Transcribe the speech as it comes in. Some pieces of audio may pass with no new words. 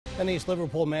An East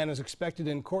Liverpool man is expected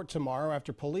in court tomorrow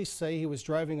after police say he was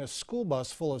driving a school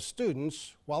bus full of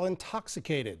students while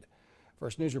intoxicated.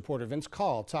 First News reporter Vince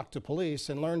Call talked to police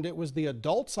and learned it was the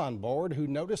adults on board who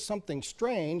noticed something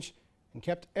strange and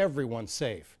kept everyone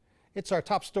safe. It's our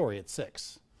top story at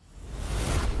 6.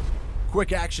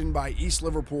 Quick action by East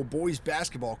Liverpool boys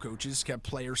basketball coaches kept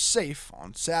players safe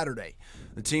on Saturday.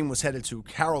 The team was headed to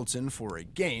Carrollton for a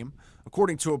game.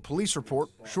 According to a police report,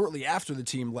 shortly after the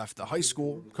team left the high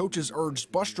school, coaches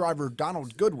urged bus driver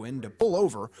Donald Goodwin to pull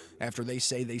over after they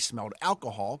say they smelled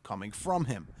alcohol coming from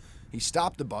him. He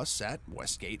stopped the bus at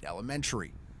Westgate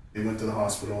Elementary. They went to the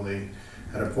hospital. They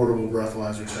had a portable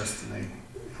breathalyzer test and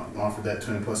they offered that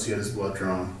to him, plus he had his blood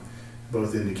drawn.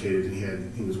 Both indicated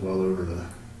he was well over the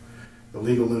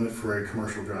legal limit for a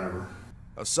commercial driver.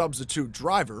 A substitute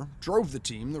driver drove the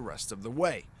team the rest of the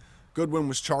way. Goodwin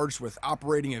was charged with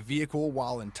operating a vehicle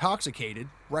while intoxicated,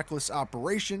 reckless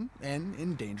operation, and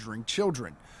endangering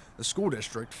children. The school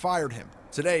district fired him.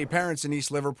 Today, parents in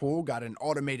East Liverpool got an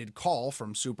automated call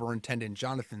from Superintendent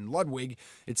Jonathan Ludwig.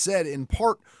 It said, in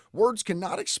part, "Words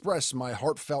cannot express my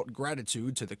heartfelt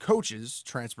gratitude to the coaches,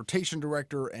 transportation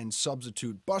director, and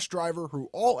substitute bus driver who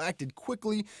all acted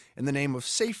quickly in the name of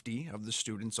safety of the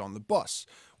students on the bus.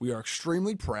 We are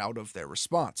extremely proud of their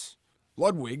response."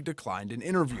 Ludwig declined an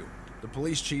interview. The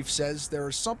police chief says there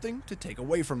is something to take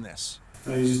away from this.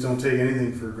 No, you just don't take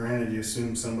anything for granted. You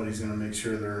assume somebody's going to make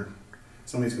sure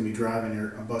somebody's going to be driving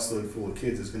a busload full of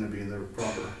kids is going to be in their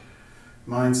proper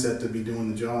mindset to be doing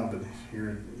the job, but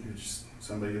you're just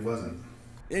somebody who wasn't.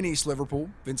 In East Liverpool,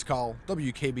 Vince Call,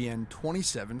 WKBN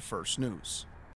 27 First News.